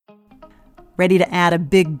Ready to add a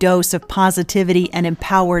big dose of positivity and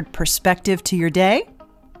empowered perspective to your day?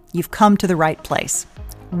 You've come to the right place.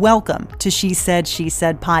 Welcome to She Said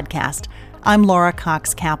podcast. I'm Laura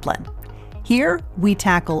Cox Kaplan. Here, we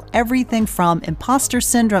tackle everything from imposter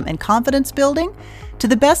syndrome and confidence building to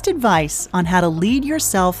the best advice on how to lead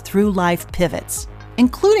yourself through life pivots,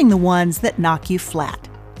 including the ones that knock you flat.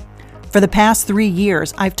 For the past 3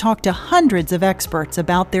 years, I've talked to hundreds of experts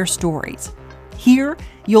about their stories. Here,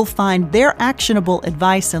 you'll find their actionable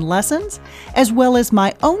advice and lessons, as well as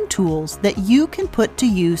my own tools that you can put to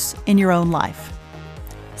use in your own life.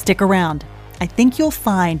 Stick around. I think you'll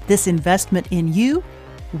find this investment in you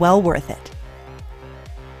well worth it.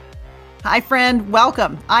 Hi, friend.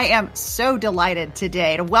 Welcome. I am so delighted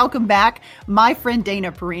today to welcome back my friend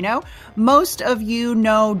Dana Perino. Most of you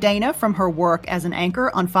know Dana from her work as an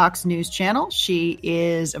anchor on Fox News Channel. She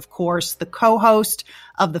is, of course, the co-host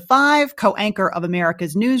of The Five, co-anchor of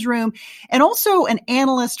America's Newsroom, and also an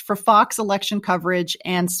analyst for Fox election coverage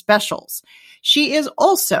and specials. She is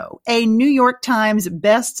also a New York Times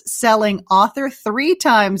best-selling author 3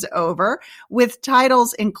 times over, with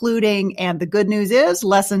titles including And the Good News Is,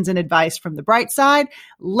 Lessons and Advice from the Bright Side.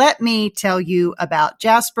 Let me tell you about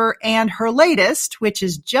Jasper, and her latest, which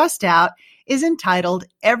is just out, is entitled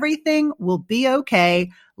Everything Will Be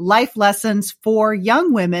Okay, Life Lessons for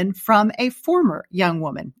Young Women from a Former Young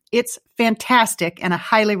Woman. It's fantastic, and I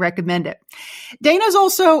highly recommend it. Dana's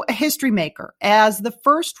also a history maker, as the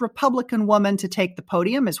first Republican woman to take the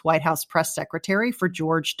podium as White House press secretary for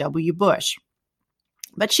George W. Bush.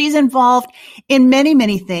 But she's involved in many,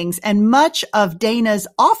 many things, and much of Dana's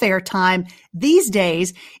off-air time these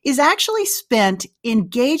days is actually spent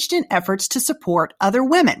engaged in efforts to support other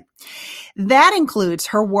women. That includes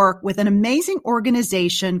her work with an amazing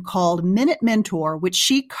organization called Minute Mentor, which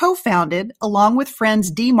she co-founded along with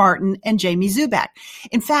friends Dee Martin and Jamie Zubak.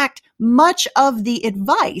 In fact, much of the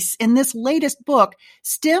advice in this latest book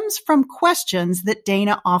stems from questions that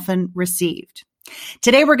Dana often received.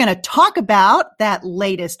 Today, we're going to talk about that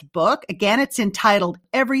latest book. Again, it's entitled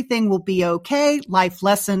Everything Will Be Okay, Life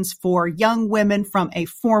Lessons for Young Women from a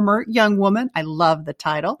Former Young Woman. I love the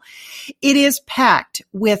title. It is packed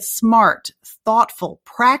with smart, thoughtful,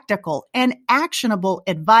 practical, and actionable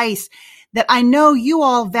advice that I know you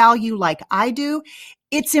all value like I do.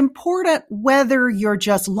 It's important whether you're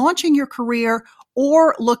just launching your career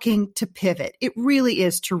or looking to pivot. It really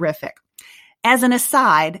is terrific. As an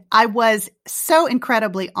aside, I was so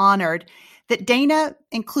incredibly honored that Dana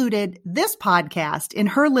included this podcast in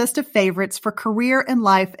her list of favorites for career and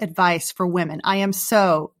life advice for women. I am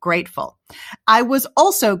so grateful. I was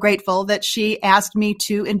also grateful that she asked me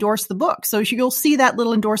to endorse the book. So you'll see that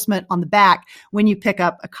little endorsement on the back when you pick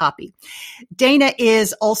up a copy. Dana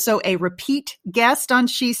is also a repeat guest on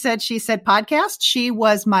She Said podcast. She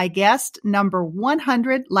was my guest number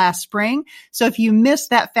 100 last spring. So if you missed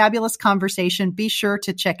that fabulous conversation, be sure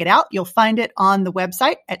to check it out. You'll find it on the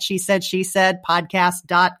website at shesaidpodcast.com.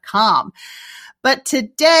 But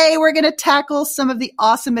today we're going to tackle some of the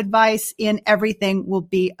awesome advice in Everything Will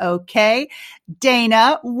Be Okay.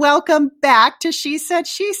 Dana, welcome back to She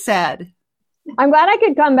Said. I'm glad I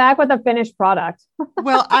could come back with a finished product.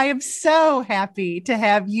 Well, I am so happy to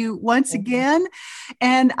have you once again.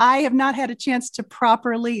 And I have not had a chance to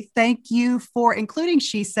properly thank you for including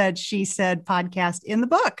She Said podcast in the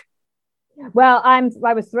book. Well,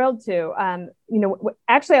 I was thrilled to.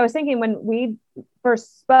 Actually, I was thinking when we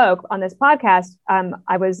first spoke on this podcast,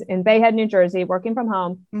 I was in Bay Head, New Jersey, working from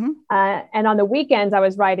home. Mm-hmm. And on the weekends, I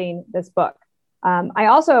was writing this book. I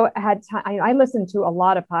also had time. I listened to a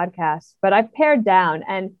lot of podcasts, but I've pared down.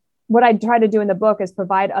 And what I try to do in the book is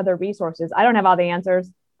provide other resources. I don't have all the answers.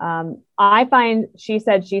 I find She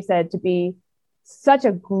Said to be such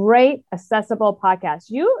a great, accessible podcast.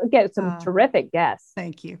 You get some terrific guests.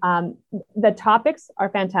 Thank you. The topics are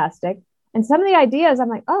fantastic. And some of the ideas, I'm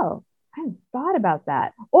like, oh, I hadn't thought about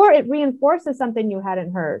that. Or it reinforces something you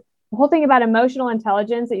hadn't heard. The whole thing about emotional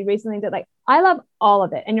intelligence that you recently did, I love all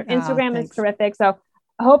of it. And your Instagram is terrific. So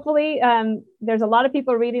hopefully there's a lot of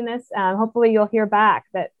people reading this. Hopefully you'll hear back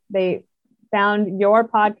that they found your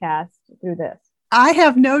podcast through this. I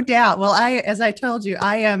have no doubt. Well, as I told you,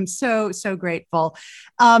 I am so grateful.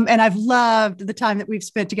 And I've loved the time that we've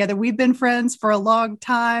spent together. We've been friends for a long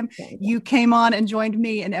time. You came on and joined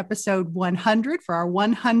me in episode 100 for our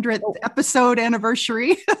 100th episode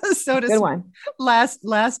anniversary. So to speak,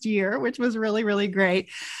 last year, which was really, really great.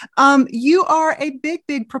 You are a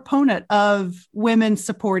big proponent of women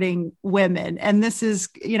supporting women. And this is,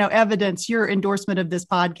 evidence, your endorsement of this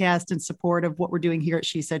podcast and support of what we're doing here at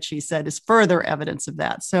She Said is further evidence evidence of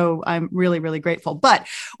that. So I'm really, really grateful. But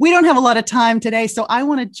we don't have a lot of time today. So I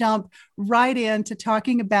want to jump right into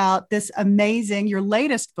talking about this amazing, your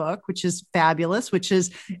latest book, which is fabulous, which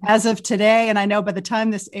is as of today. And I know by the time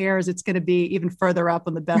this airs, it's going to be even further up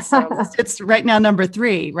on the bestseller list. It's right now number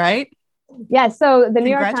 3, right? Yeah. So the New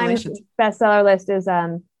York Times bestseller list is,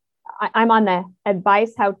 I'm on the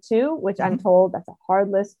advice how-to, which I'm told that's a hard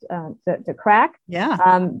list to crack. Yeah.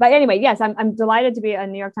 But anyway, yes, I'm delighted to be a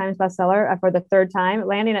New York Times bestseller for the 3rd time,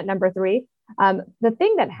 landing at number 3. The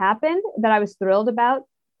thing that happened that I was thrilled about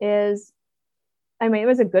is, I mean, it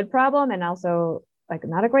was a good problem and also like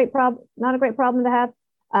not a great problem to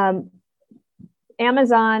have.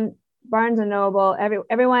 Amazon, Barnes and Noble,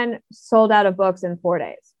 everyone sold out of books in 4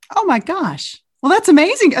 days. Oh my gosh. Well, that's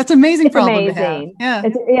amazing. That's an amazing problem to have.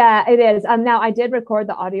 Yeah, it is. Now I did record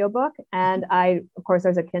the audiobook and of course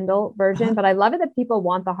there's a Kindle version, but I love it that people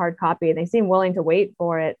want the hard copy and they seem willing to wait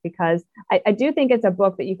for it because I do think it's a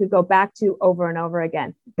book that you could go back to over and over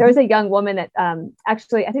again. There was a young woman that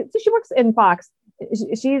actually, I think she works in Fox.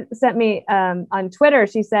 She sent me on Twitter.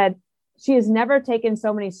 She said she has never taken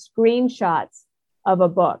so many screenshots of a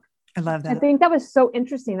book. I love that. I think that was so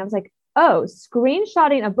interesting. I was like, oh,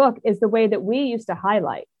 screenshotting a book is the way that we used to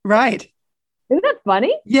highlight. Right. Isn't that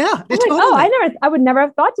funny? Yeah. Totally. I would never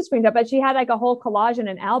have thought to screenshot, but she had like a whole collage and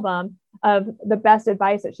an album of the best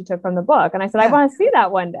advice that she took from the book. And I said, I want to see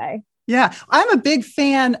that one day. Yeah, I'm a big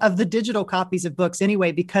fan of the digital copies of books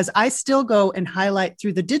anyway, because I still go and highlight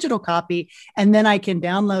through the digital copy and then I can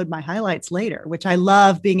download my highlights later, which I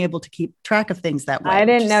love being able to keep track of things that way. I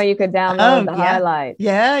didn't know you could download the highlights.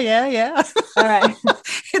 Yeah. All right.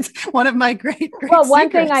 It's one of my great well, one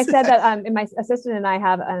secrets. thing I said that my assistant and I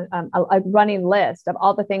have a running list of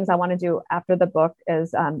all the things I want to do after the book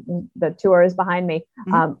is the tour is behind me.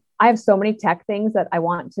 I have so many tech things that I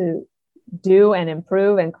want to do and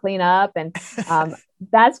improve and clean up. And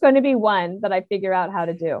that's going to be one that I figure out how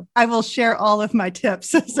to do. I will share all of my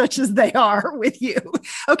tips, such as they are, with you.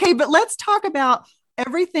 Okay, but let's talk about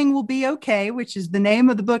Everything Will Be Okay, which is the name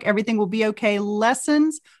of the book, Everything Will Be Okay,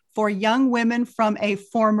 Lessons for Young Women from a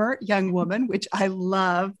Former Young Woman, which I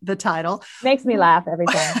love the title. Makes me laugh every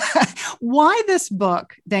time. Why this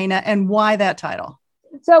book, Dana, and why that title?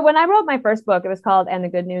 So when I wrote my first book, it was called And the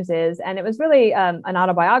Good News Is, and it was really an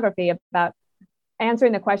autobiography about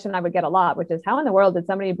answering the question I would get a lot, which is how in the world did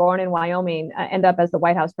somebody born in Wyoming end up as the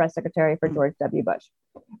White House press secretary for George W. Bush?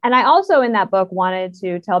 And I also in that book wanted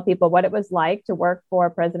to tell people what it was like to work for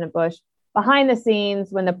President Bush behind the scenes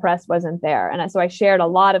when the press wasn't there. And so I shared a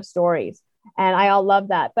lot of stories and I all love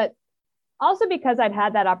that. But also because I'd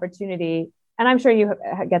had that opportunity, and I'm sure you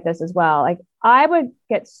get this as well, like I would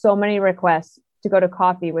get so many requests to go to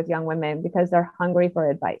coffee with young women because they're hungry for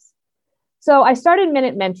advice. So I started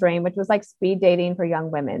Minute Mentoring, which was like speed dating for young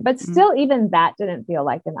women, but still even that didn't feel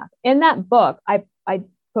like enough. In that book, I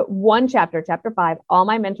put one chapter 5, all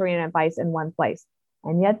my mentoring and advice in one place.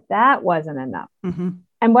 And yet that wasn't enough.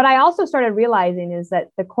 And what I also started realizing is that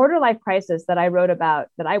the quarter life crisis that I wrote about,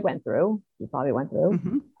 that I went through, you probably went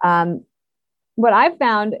through, what I've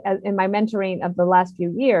found in my mentoring of the last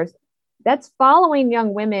few years, that's following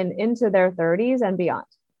young women into their 30s and beyond.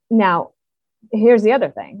 Now, here's the other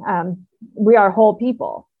thing. We are whole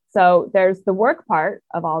people. So there's the work part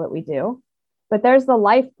of all that we do, but there's the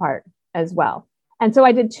life part as well. And so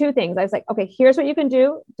I did 2 things. I was like, okay, here's what you can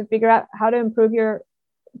do to figure out how to improve your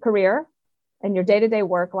career and your day-to-day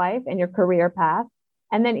work life and your career path.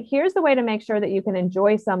 And then here's the way to make sure that you can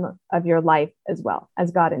enjoy some of your life as well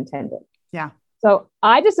as God intended. Yeah. So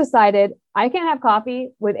I just decided I can't have coffee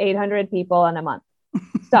with 800 people in a month.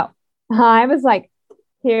 So I was like,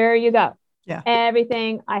 here you go. Yeah.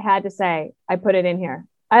 Everything I had to say, I put it in here.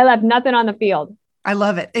 I left nothing on the field. I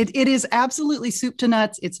love it. It is absolutely soup to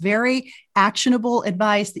nuts. It's very actionable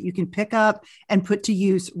advice that you can pick up and put to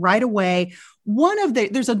use right away.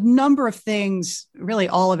 There's a number of things, really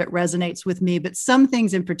all of it resonates with me, but some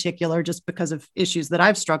things in particular, just because of issues that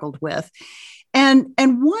I've struggled with. And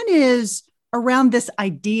one is around this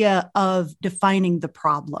idea of defining the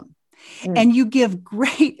problem. And you give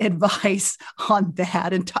great advice on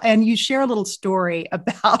that. And you share a little story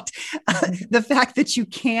about the fact that you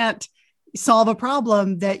can't solve a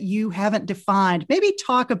problem that you haven't defined. Maybe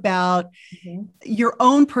talk about your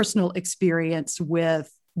own personal experience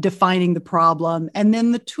with defining the problem and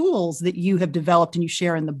then the tools that you have developed and you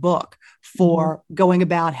share in the book for going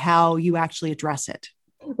about how you actually address it.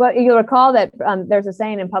 Well, you'll recall that there's a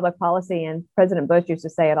saying in public policy, and President Bush used to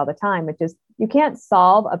say it all the time, which is you can't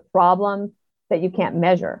solve a problem that you can't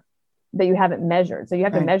measure, that you haven't measured. So you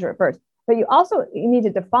have to measure it first. But you need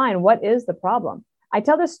to define what is the problem. I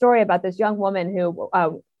tell this story about this young woman who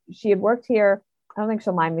she had worked here I don't think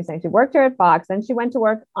she'll mind me saying, she worked here at Fox. Then she went to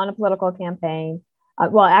work on a political campaign.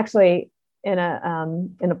 Well, actually in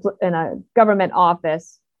a government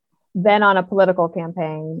office, then on a political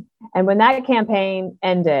campaign. And when that campaign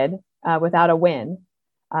ended without a win,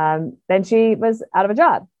 then she was out of a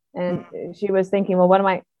job, and she was thinking, well,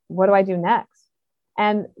 what do I do next?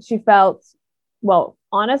 And she felt, well,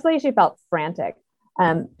 honestly, she felt frantic.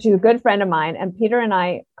 She's a good friend of mine, and Peter and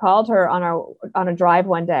I called her on a drive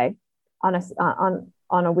one day, on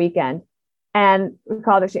a weekend, and we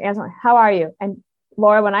called her. She answered, "How are you?" And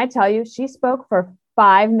Laura, when I tell you, she spoke for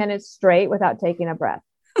 5 minutes straight without taking a breath.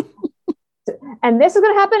 And this is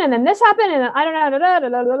going to happen, and then this happened, and I don't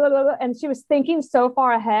know, and she was thinking so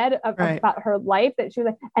far ahead about her life that she was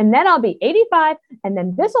like, and then I'll be 85, and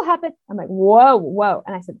then this will happen. I'm like, whoa.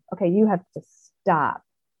 And I said, okay, you have to stop.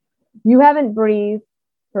 You haven't breathed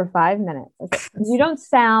for 5 minutes. You don't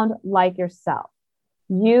sound like yourself.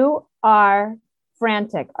 You are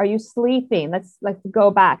frantic. Are you sleeping? Let's go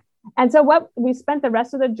back. And so what we spent the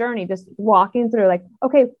rest of the journey just walking through, like,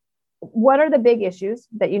 okay, what are the big issues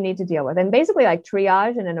that you need to deal with? And basically like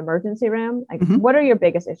triage in an emergency room, like what are your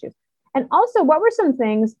biggest issues? And also, what were some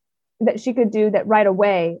things that she could do that right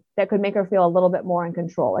away that could make her feel a little bit more in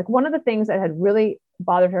control? Like one of the things that had really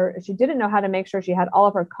bothered her is she didn't know how to make sure she had all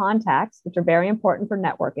of her contacts, which are very important for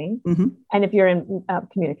networking. And if you're in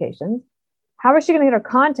communications, how is she going to get her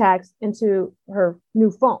contacts into her new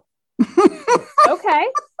phone? Okay.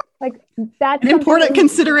 Like that's an important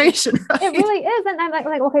consideration, right? It really is. And I'm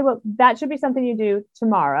like, okay, well, that should be something you do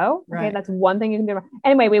tomorrow. Okay. Right. That's one thing you can do.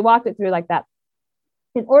 Anyway, we walked it through like that.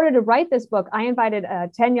 In order to write this book, I invited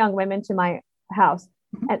 10 young women to my house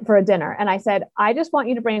for a dinner. And I said, I just want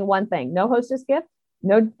you to bring one thing, no hostess gift,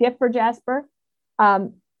 no gift for Jasper.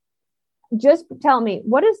 Just tell me,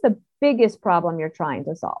 what is the biggest problem you're trying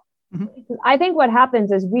to solve? I think what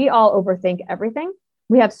happens is we all overthink everything.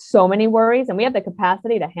 We have so many worries, and we have the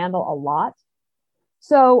capacity to handle a lot.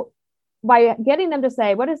 So by getting them to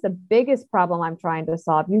say, what is the biggest problem I'm trying to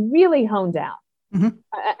solve? You really hone down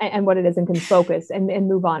and what it is, and can focus and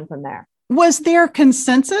move on from there. Was there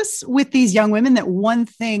consensus with these young women that one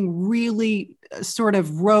thing really sort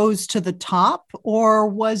of rose to the top, or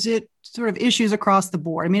was it sort of issues across the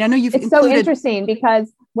board? I mean, I know you've It's so interesting,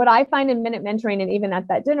 because what I find in Minute Mentoring, and even at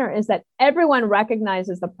that dinner, is that everyone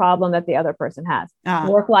recognizes the problem that the other person has.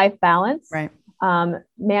 Work-life balance, right?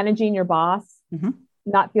 Managing your boss,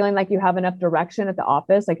 not feeling like you have enough direction at the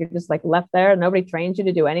office, like you're just like left there and nobody trains you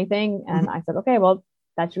to do anything. And I said, okay, well,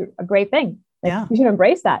 that's a great thing. Like, you should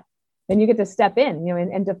embrace that. Then you get to step in,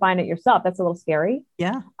 and define it yourself. That's a little scary.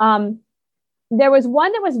 Yeah. There was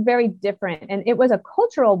one that was very different, and it was a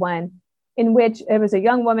cultural one, in which it was a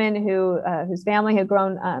young woman whose family had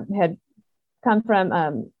come from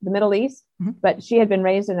the Middle East, but she had been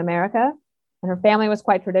raised in America, and her family was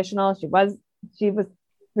quite traditional. She was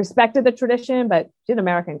respected the tradition, but she's an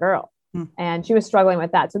American girl, and she was struggling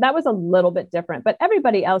with that. So that was a little bit different, but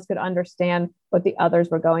everybody else could understand what the others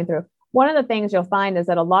were going through. One of the things you'll find is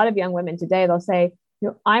that a lot of young women today, they'll say,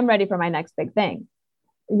 I'm ready for my next big thing.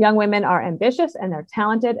 Young women are ambitious, and they're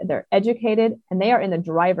talented, they're educated, and they are in the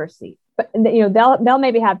driver's seat. But they'll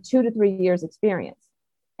maybe have 2 to 3 years experience,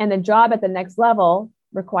 and the job at the next level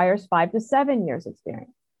requires 5 to 7 years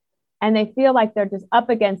experience. And they feel like they're just up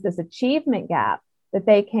against this achievement gap that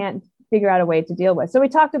they can't figure out a way to deal with. So we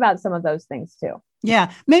talked about some of those things too.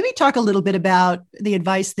 Yeah. Maybe talk a little bit about the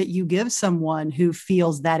advice that you give someone who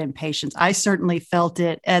feels that impatience. I certainly felt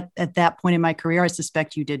it at that point in my career. I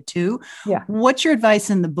suspect you did too. Yeah. What's your advice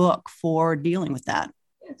in the book for dealing with that?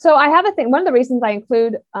 So I have a thing. One of the reasons I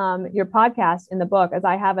include your podcast in the book is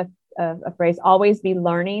I have a phrase, always be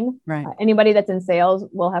learning. Right. Anybody that's in sales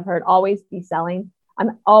will have heard always be selling.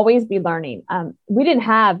 I'm always be learning. We didn't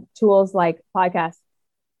have tools like podcasts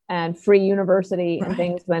and free university and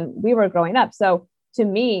things when we were growing up. So to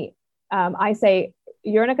me, I say,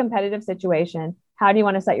 you're in a competitive situation. How do you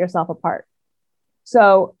want to set yourself apart?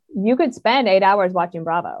 So you could spend 8 hours watching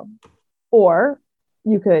Bravo, or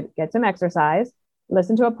you could get some exercise,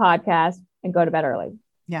 listen to a podcast, and go to bed early.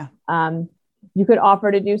 Yeah. You could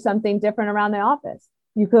offer to do something different around the office.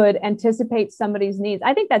 You could anticipate somebody's needs.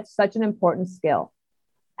 I think that's such an important skill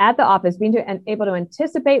at the office, being able to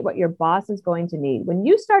anticipate what your boss is going to need. When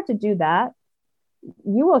you start to do that,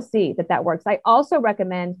 you will see that works. I also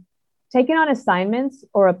recommend taking on assignments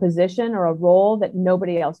or a position or a role that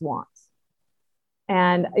nobody else wants.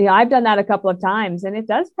 And I've done that a couple of times, and it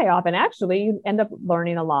does pay off. And actually, you end up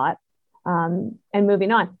learning a lot and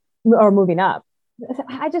moving on or moving up.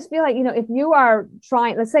 I just feel like, if you are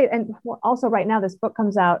trying, let's say, and also right now, this book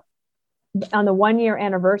comes out on the 1-year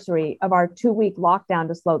anniversary of our 2-week lockdown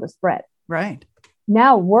to slow the spread. Right.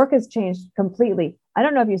 Now work has changed completely. I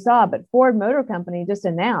don't know if you saw, but Ford Motor Company just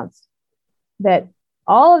announced that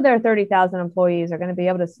all of their 30,000 employees are going to be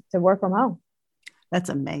able to work from home. That's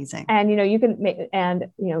amazing. And, you can, and,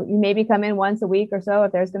 you maybe come in once a week or so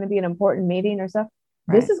if there's going to be an important meeting or so.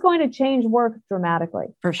 Right. This is going to change work dramatically.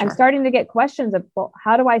 For sure. I'm starting to get questions of, well,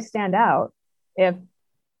 how do I stand out if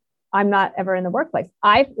I'm not ever in the workplace?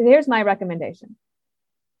 Here's my recommendation.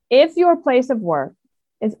 If your place of work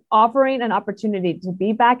is offering an opportunity to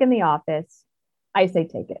be back in the office, I say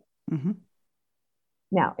take it. Mm-hmm.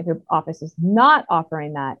 Now, if your office is not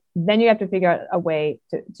offering that, then you have to figure out a way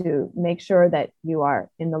to make sure that you are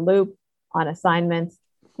in the loop on assignments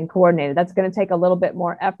and coordinated. That's going to take a little bit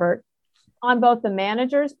more effort on both the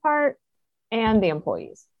manager's part and the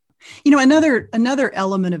employees. Another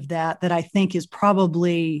element of that I think is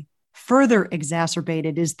probably further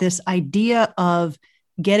exacerbated is this idea of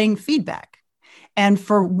getting feedback. And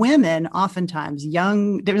for women, oftentimes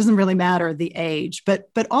young, it doesn't really matter the age, but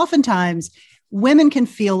oftentimes women can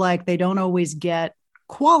feel like they don't always get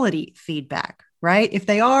quality feedback, right? If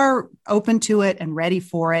they are open to it and ready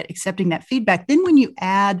for it, accepting that feedback, then when you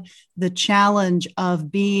add the challenge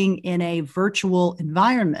of being in a virtual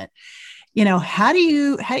environment, how do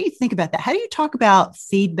you think about that? How do you talk about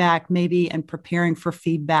feedback maybe and preparing for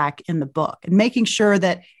feedback in the book and making sure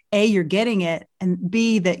that A, you're getting it, and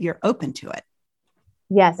B, that you're open to it?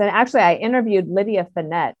 Yes. And actually I interviewed Lydia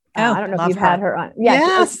Finette. I don't know if you've had her on.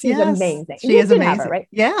 Yes, she's amazing. She is amazing. Have her, right?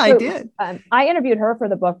 Yeah, so, I did. I interviewed her for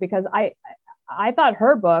the book because I thought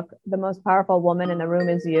her book, The Most Powerful Woman in the Room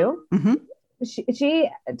Is You. Mm-hmm. She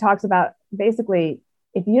talks about basically,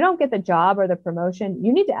 if you don't get the job or the promotion,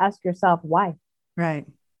 you need to ask yourself why. Right.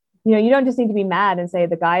 You don't just need to be mad and say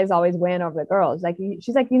the guys always win over the girls.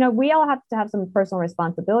 She's like, we all have to have some personal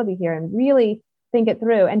responsibility here and really think it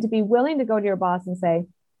through, and to be willing to go to your boss and say,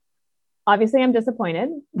 obviously I'm disappointed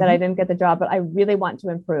that I didn't get the job, but I really want to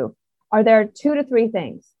improve. Are there 2 to 3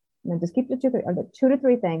 things? And then just keep the 2 to 3. Are there 2 to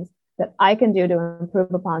 3 things that I can do to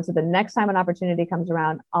improve upon, so the next time an opportunity comes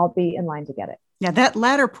around, I'll be in line to get it? Yeah, that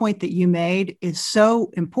latter point that you made is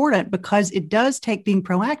so important because it does take being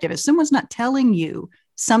proactive. If someone's not telling you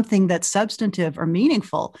something that's substantive or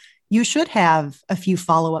meaningful, you should have a few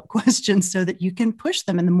follow-up questions so that you can push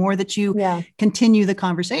them. And the more that you continue the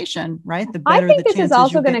conversation, right, the better the chances. I think this is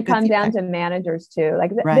also going to come down to managers too.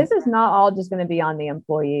 This is not all just going to be on the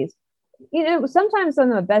employees. Sometimes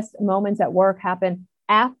some of the best moments at work happen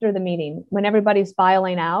after the meeting when everybody's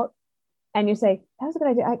filing out, and you say, "That was a good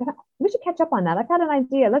idea. We should catch up on that. I've got an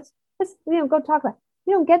idea. Let's go talk about it."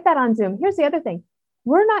 You don't get that on Zoom. Here's the other thing.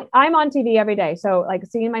 I'm on TV every day. So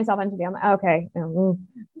seeing myself on TV, I'm like, okay,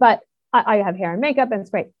 but I have hair and makeup and it's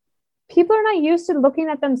great. People are not used to looking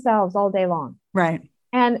at themselves all day long. Right.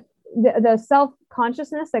 And the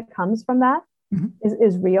self-consciousness that comes from that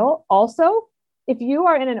is real. Also, if you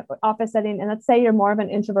are in an office setting and let's say you're more of an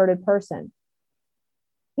introverted person,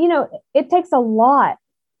 it takes a lot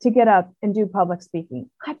to get up and do public speaking.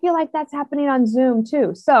 I feel like that's happening on Zoom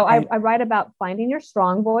too. So right. I write about finding your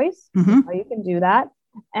strong voice, how you can do that,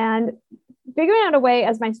 and figuring out a way,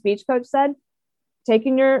 as my speech coach said,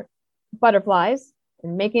 taking your butterflies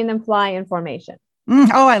and making them fly in formation.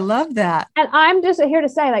 Oh, I love that. And I'm just here to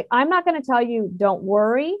say, I'm not going to tell you, don't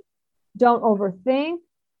worry, don't overthink,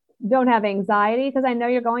 don't have anxiety, because I know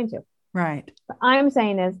you're going to. Right. What I'm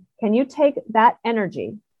saying is, can you take that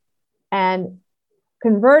energy and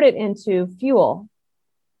convert it into fuel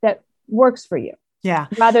that works for you? Yeah.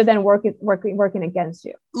 Rather than working against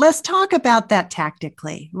you. Let's talk about that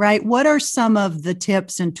tactically, right? What are some of the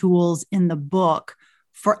tips and tools in the book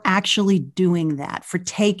for actually doing that, for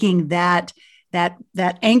taking that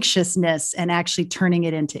anxiousness and actually turning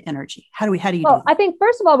it into energy? How do you do that? I think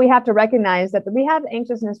first of all, we have to recognize that we have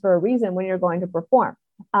anxiousness for a reason when you're going to perform.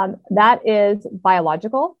 That is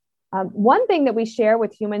biological. One thing that we share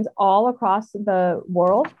with humans all across the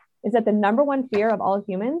world is that the number one fear of all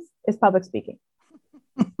humans is public speaking.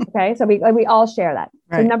 Okay, so we all share that.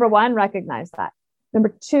 Right. So number one, recognize that.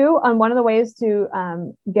 Number two, one of the ways to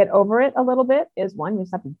get over it a little bit is you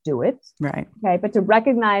just have to do it. Right. Okay, but to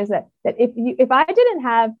recognize that if I didn't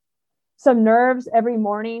have some nerves every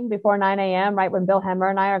morning before 9 a.m., right, when Bill Hemmer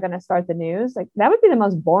and I are going to start the news, that would be the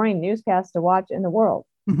most boring newscast to watch in the world.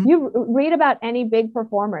 Mm-hmm. You read about any big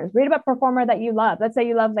performers, read about a performer that you love. Let's say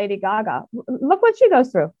you love Lady Gaga. Look what she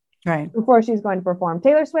goes through before she's going to perform.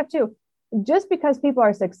 Taylor Swift too. Just because people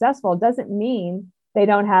are successful doesn't mean they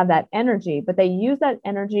don't have that energy, but they use that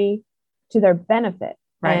energy to their benefit.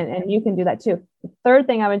 Right. And you can do that too. The third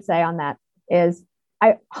thing I would say on that is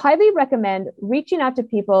I highly recommend reaching out to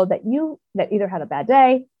people that either had a bad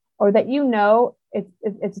day or that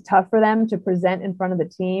it's tough for them to present in front of the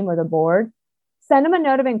team or the board, send them a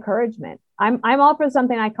note of encouragement. I'm all for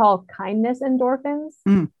something I call kindness endorphins.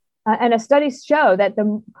 And studies show that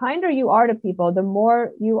the kinder you are to people, the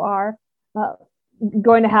more you are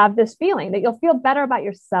going to have this feeling that you'll feel better about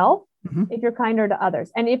yourself if you're kinder to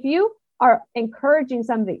others. And if you are encouraging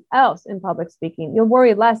somebody else in public speaking, you'll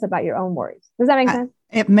worry less about your own worries. Does that make sense?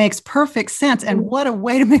 It makes perfect sense. And what a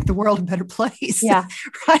way to make the world a better place. Yeah.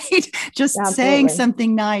 Right? Just Absolutely. saying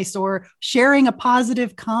something nice or sharing a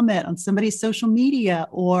positive comment on somebody's social media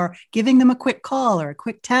or giving them a quick call or a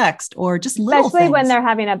quick text or just little Especially things. when they're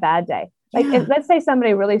having a bad day. Like let's say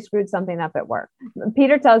somebody really screwed something up at work.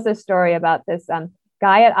 Peter tells this story about this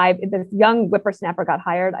guy at this young whippersnapper got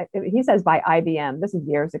hired. He says by IBM. This is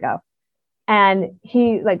years ago. And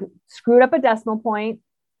he like screwed up a decimal point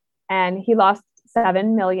and he lost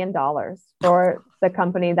 $7 million for the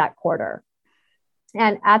company that quarter.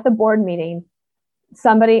 And at the board meeting,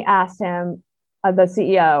 somebody asked him, the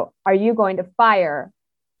CEO, are you going to fire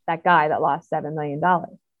that guy that lost $7 million?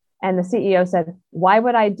 And the CEO said, why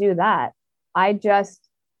would I do that? I just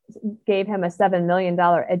gave him a $7 million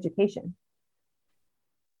education.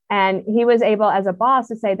 And he was able as a boss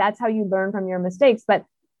to say, that's how you learn from your mistakes. But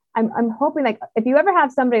I'm hoping like if you ever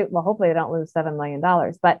have somebody, well, hopefully they don't lose $7 million,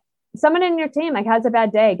 but someone in your team like has a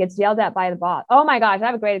bad day, gets yelled at by the boss. Oh my gosh, I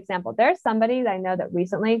have a great example. There's somebody that I know that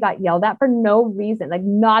recently got yelled at for no reason, like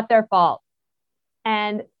not their fault.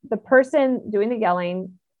 And the person doing the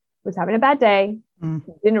yelling was having a bad day,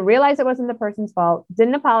 didn't realize it wasn't the person's fault,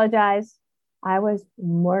 didn't apologize. I was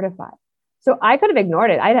mortified. So I could have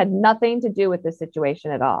ignored it. I had nothing to do with this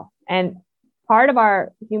situation at all. And part of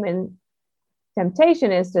our human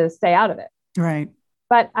temptation is to stay out of it. Right.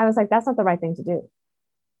 But I was like, that's not the right thing to do.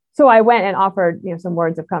 So I went and offered, some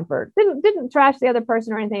words of comfort. Didn't trash the other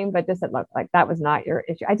person or anything, but just said, look, like that was not your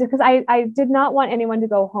issue. Because I did not want anyone to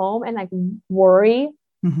go home and like worry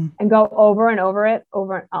and go over and over it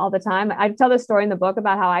over all the time. I tell this story in the book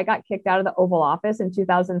about how I got kicked out of the Oval Office in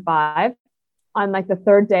 2005 on like the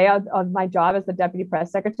third day of my job as the deputy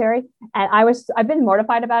press secretary. And I've been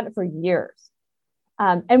mortified about it for years.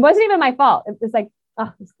 And it wasn't even my fault. It was like,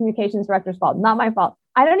 it's communications director's fault, not my fault.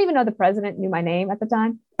 I don't even know the president knew my name at the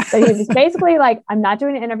time. So he was just basically like, I'm not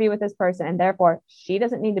doing an interview with this person, and therefore she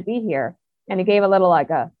doesn't need to be here. And he gave a little like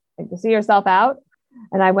to see yourself out.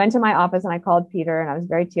 And I went to my office and I called Peter and I was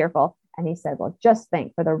very tearful. And he said, well, just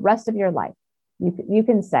think for the rest of your life, you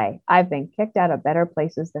can say, I've been kicked out of better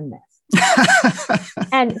places than this.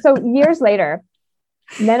 And so years later,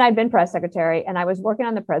 then I'd been press secretary and I was working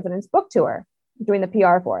on the president's book tour, doing the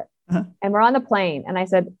PR for it. And we're on the plane. And I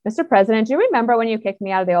said, Mr. President, do you remember when you kicked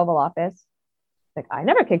me out of the Oval Office? Like, I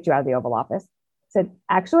never kicked you out of the Oval Office. I said,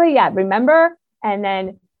 actually, yeah, remember? And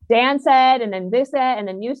then Dan said, and then this said, and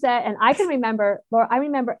then you said, and I can remember, Laura, I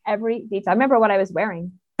remember every detail. I remember what I was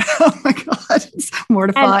wearing. Oh my God, it's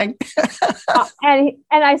mortifying. And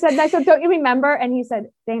I said, don't you remember? And he said,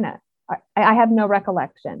 Dana, I have no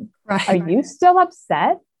recollection. Right. Are you still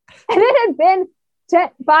upset? And it had been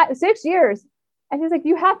 6 years. And he's like,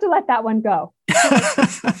 you have to let that one go.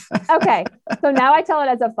 Okay. So now I tell it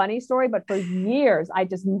as a funny story, but for years, I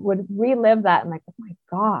just would relive that. And like, oh my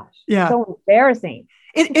gosh, so embarrassing.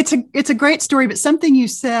 It's a great story, but something you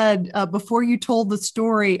said before you told the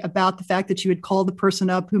story about the fact that you had called the person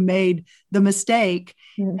up who made the mistake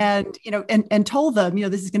and told them,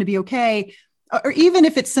 this is going to be okay. Or even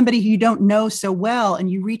if it's somebody who you don't know so well and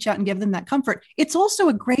you reach out and give them that comfort, it's also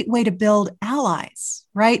a great way to build allies,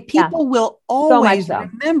 right? People will always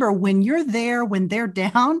remember when you're there, when they're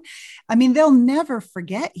down. I mean, they'll never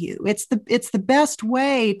forget you. It's the best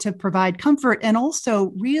way to provide comfort and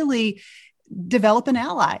also really develop an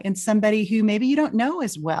ally and somebody who maybe you don't know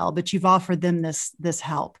as well, but you've offered them this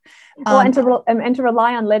help. Well, and to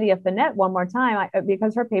rely on Lydia Finette one more time,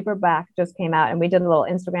 because her paperback just came out and we did a little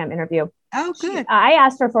Instagram interview. Oh, good. I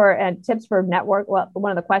asked her for tips for network. Well,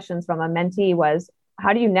 one of the questions from a mentee was,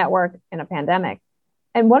 how do you network in a pandemic?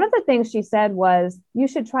 And one of the things she said was, you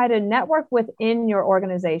should try to network within your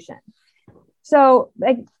organization. So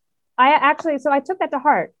I took that to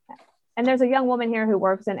heart. And there's a young woman here who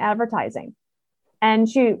works in advertising and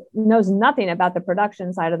she knows nothing about the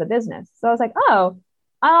production side of the business. So I was like, oh,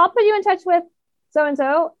 I'll put you in touch with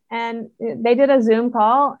so-and-so. And they did a Zoom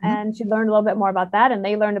call and she learned a little bit more about that. And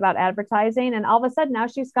they learned about advertising. And all of a sudden now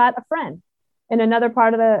she's got a friend in another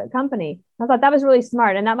part of the company. I thought that was really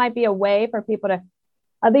smart. And that might be a way for people to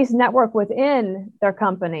at least network within their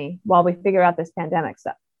company while we figure out this pandemic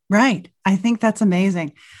stuff. Right. I think that's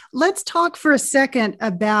amazing. Let's talk for a second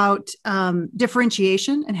about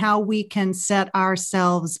differentiation and how we can set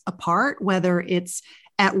ourselves apart, whether it's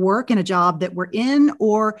at work in a job that we're in,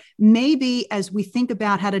 or maybe as we think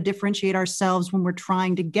about how to differentiate ourselves when we're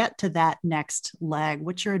trying to get to that next leg?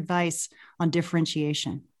 What's your advice on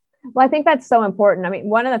differentiation? Well, I think that's so important. I mean,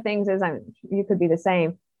 one of the things is, you could be the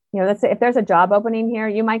same. Let's say if there's a job opening here,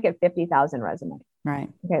 you might get 50,000 resumes. Right.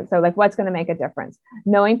 Okay. So like, what's going to make a difference?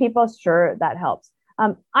 Knowing people, sure, that helps.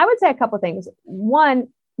 I would say a couple of things. One,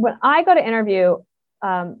 when I go to interview,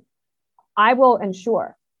 I will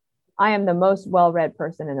ensure I am the most well-read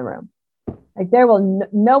person in the room. Like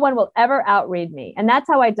no one will ever outread me. And that's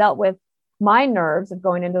how I dealt with my nerves of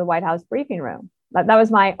going into the White House briefing room. That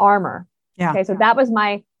was my armor. Yeah. Okay. So that was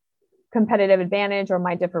my competitive advantage or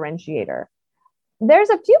my differentiator. There's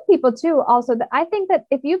a few people too, also, that I think that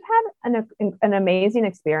if you've had an amazing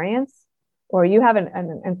experience, or you have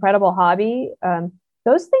an incredible hobby,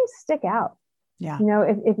 those things stick out. Yeah.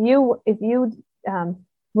 If you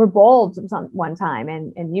were bold one time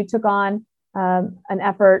and you took on an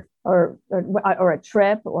effort or a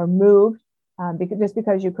trip or moved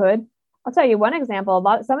because you could. I'll tell you one example.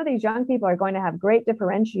 Some of these young people are going to have great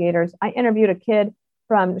differentiators. I interviewed a kid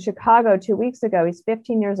from Chicago 2 weeks ago. He's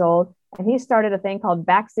 15 years old, and he started a thing called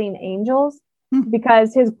Vaccine Angels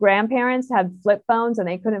because his grandparents had flip phones and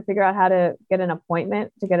they couldn't figure out how to get an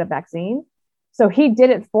appointment to get a vaccine. So he did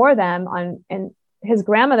it for them and his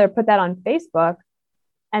grandmother put that on Facebook.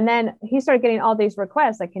 And then he started getting all these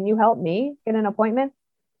requests, like, can you help me get an appointment?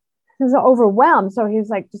 He was overwhelmed. So he's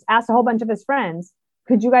like, just asked a whole bunch of his friends,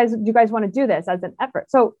 do you guys want to do this as an effort?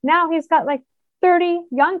 So now he's got like 30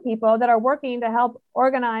 young people that are working to help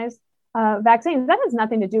organize vaccines. That has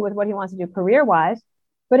nothing to do with what he wants to do career-wise,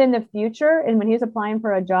 but in the future, and when he's applying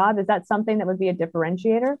for a job, is that something that would be a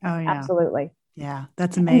differentiator? Oh, yeah. Absolutely. Yeah,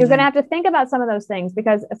 that's amazing. And you're going to have to think about some of those things,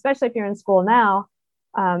 because especially if you're in school now,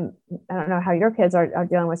 I don't know how your kids are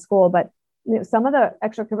dealing with school, but some of the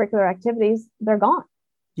extracurricular activities, they're gone.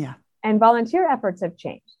 Yeah. And volunteer efforts have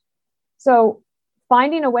changed. So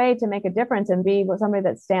finding a way to make a difference and be somebody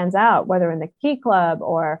that stands out, whether in the Key Club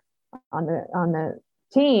or on the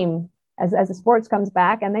team as the sports comes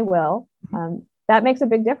back, and they will, that makes a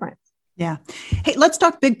big difference. Yeah. Hey, let's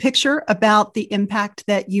talk big picture about the impact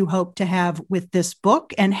that you hope to have with this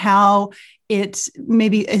book and how it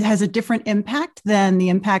has a different impact than the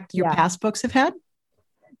impact your past books have had.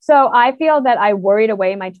 So I feel that I worried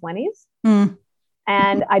away my 20s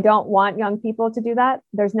and I don't want young people to do that.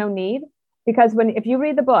 There's no need, because if you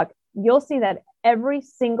read the book, you'll see that every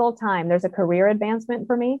single time there's a career advancement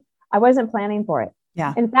for me, I wasn't planning for it.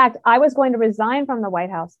 Yeah. In fact, I was going to resign from the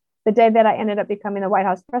White House the day that I ended up becoming the White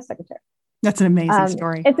House press secretary. That's an amazing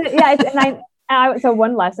story. So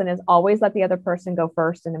one lesson is always let the other person go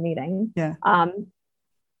first in a meeting. Yeah.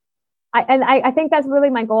 I think that's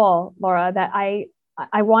really my goal, Laura, that I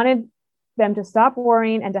wanted them to stop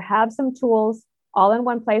worrying and to have some tools all in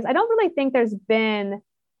one place. I don't really think there's been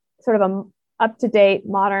sort of a up-to-date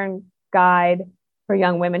modern guide for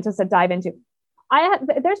young women to dive into.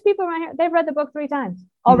 There's people around here, they've read the book 3 times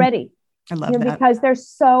already. I love that. Because they're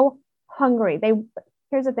so hungry.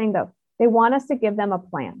 Here's the thing though, they want us to give them a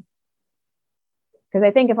plan. Because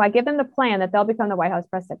I think if I give them the plan, that they'll become the White House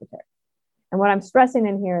press secretary. And what I'm stressing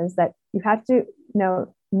in here is that you have to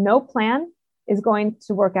know no plan is going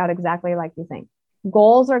to work out exactly like you think.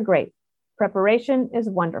 Goals are great. Preparation is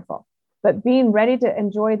wonderful. But being ready to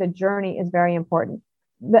enjoy the journey is very important.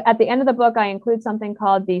 At the end of the book, I include something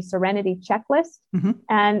called the Serenity Checklist.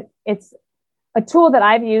 And it's a tool that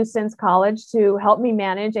I've used since college to help me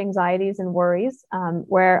manage anxieties and worries,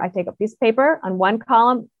 where I take a piece of paper, on one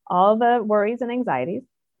column, all the worries and anxieties.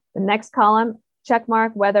 The next column, check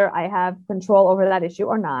mark whether I have control over that issue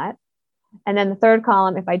or not. And then the third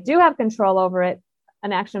column, if I do have control over it,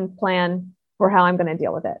 an action plan for how I'm going to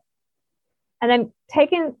deal with it. And then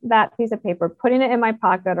taking that piece of paper, putting it in my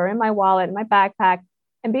pocket or in my wallet, in my backpack,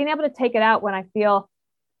 and being able to take it out when I feel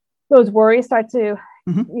those worries start to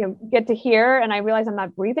get to here and I realize I'm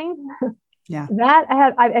not breathing. Yeah.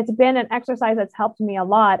 It's been an exercise that's helped me a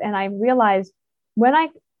lot. And I realized when I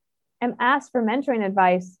am asked for mentoring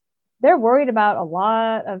advice, they're worried about a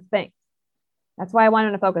lot of things. That's why I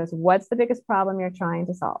wanted to focus. What's the biggest problem you're trying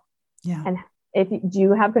to solve? Yeah. And do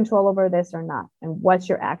you have control over this or not? And what's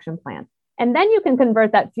your action plan? And then you can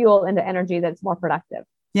convert that fuel into energy that's more productive.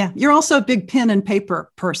 Yeah. You're also a big pen and paper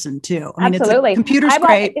person too. I mean, absolutely. Computer's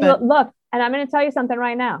great. But look, and I'm going to tell you something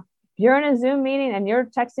right now. If you're in a Zoom meeting and you're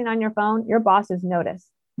texting on your phone, your bosses notice.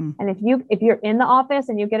 And if you're in the office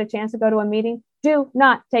and you get a chance to go to a meeting, do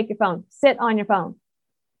not take your phone. Sit on your phone.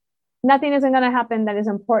 Nothing isn't going to happen that is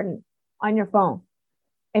important on your phone.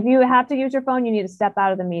 If you have to use your phone, you need to step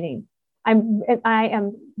out of the meeting. I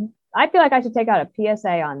am I feel like I should take out a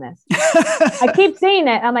PSA on this. I keep seeing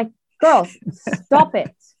it. I'm like, girls, stop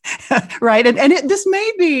it. Right. And this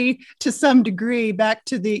may be to some degree back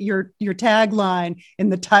to your tagline in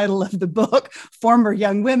the title of the book, Former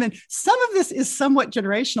Young Women. Some of this is somewhat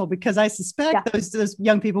generational because I suspect those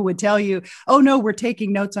young people would tell you, oh, no, we're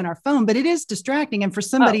taking notes on our phone, but it is distracting. And for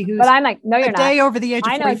somebody who's but I'm like, no, you're not. Day over the age of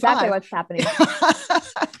 45. I know exactly what's happening.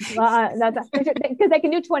 Because they can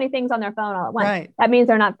do 20 things on their phone all at once. Right. That means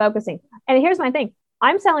they're not focusing. And here's my thing.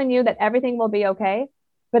 I'm telling you that everything will be okay,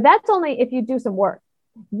 but that's only if you do some work.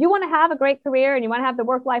 You want to have a great career and you want to have the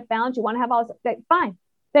work-life balance, you want to have all this, fine.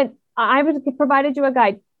 Then I provided you a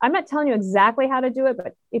guide. I'm not telling you exactly how to do it,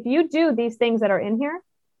 but if you do these things that are in here,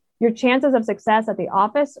 your chances of success at the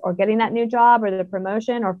office or getting that new job or the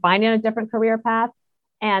promotion or finding a different career path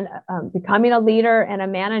and becoming a leader and a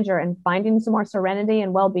manager and finding some more serenity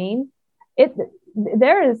and well-being,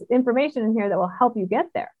 there is information in here that will help you get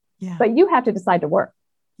there. Yeah. But you have to decide to work.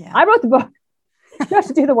 Yeah. I wrote the book. You have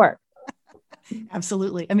to do the work.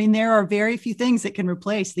 Absolutely. I mean, there are very few things that can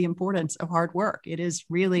replace the importance of hard work. It is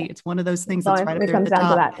really, it's one of those things that's right up there at the top. It comes down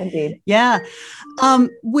to that, indeed. Yeah.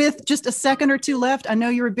 With just a second or two left, I know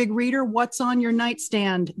you're a big reader. What's on your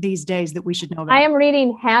nightstand these days that we should know about? I am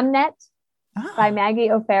reading Hamnet by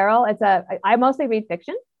Maggie O'Farrell. I mostly read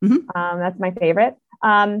fiction. Mm-hmm. That's my favorite.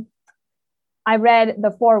 I read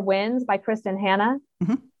The Four Winds by Kristen Hanna.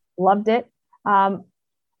 Mm-hmm. Loved it.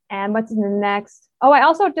 And what's the next? Oh, I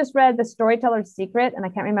also just read The Storyteller's Secret, and I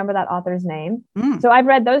can't remember that author's name. So I've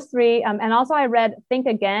read those three. And also I read Think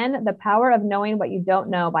Again, The Power of Knowing What You Don't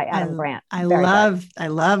Know by Adam Grant. I love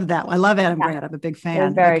that. I love Adam Grant. I'm a big fan.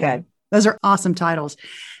 It's very good. Those are awesome titles.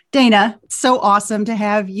 Dana, so awesome to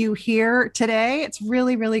have you here today. It's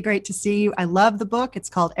really, really great to see you. I love the book. It's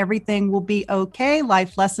called Everything Will Be Okay,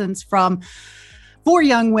 Life Lessons for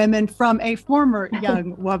Young Women from a Former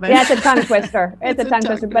Young Woman. Yeah, it's a tongue twister. It's a tongue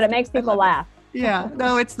twister, but it makes people laugh. Yeah,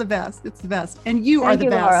 no, it's the best. It's the best. And you are the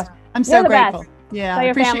best. Laura. I'm so grateful. Best. Yeah, I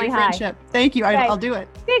appreciate your friendship. Hi. Thank you. I'll do it.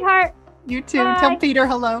 Big heart. You too. Bye. Tell Peter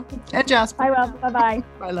hello. And Jasper. I will. Bye-bye.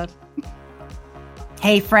 Bye, love.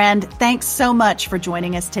 Hey, friend. Thanks so much for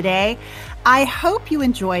joining us today. I hope you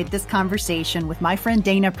enjoyed this conversation with my friend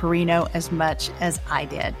Dana Perino as much as I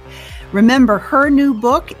did. Remember, her new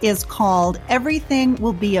book is called Everything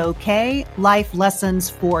Will Be Okay, Life Lessons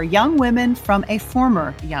for Young Women from a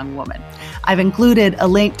Former Young Woman. I've included a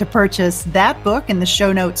link to purchase that book in the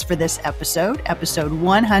show notes for this episode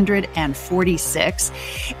 146.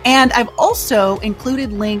 And I've also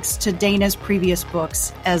included links to Dana's previous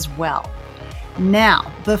books as well.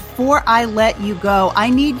 Now, before I let you go, I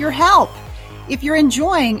need your help. If you're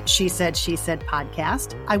enjoying She Said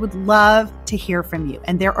podcast, I would love to hear from you.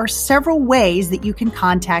 And there are several ways that you can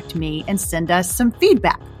contact me and send us some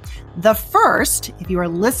feedback. The first, if you are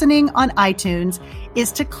listening on iTunes,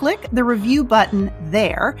 is to click the review button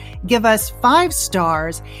there, give us 5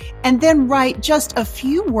 stars, and then write just a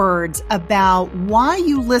few words about why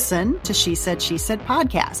you listen to She Said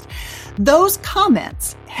podcast. Those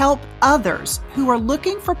comments help others who are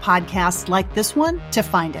looking for podcasts like this one to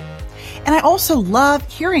find it. And I also love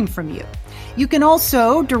hearing from you. You can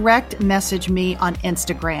also direct message me on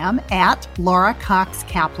Instagram at Laura Cox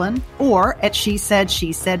Kaplan or at She Said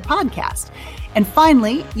podcast. And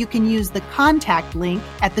finally, you can use the contact link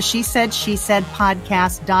at the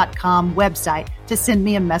SheSaidSheSaidPodcast.com website to send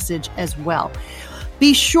me a message as well.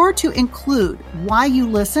 Be sure to include why you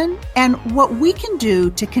listen and what we can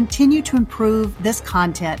do to continue to improve this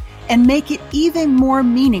content and make it even more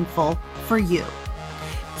meaningful for you.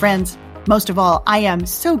 Friends, most of all, I am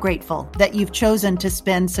so grateful that you've chosen to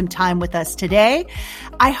spend some time with us today.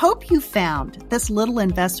 I hope you found this little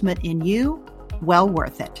investment in you well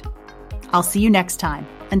worth it. I'll see you next time.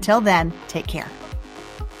 Until then, take care.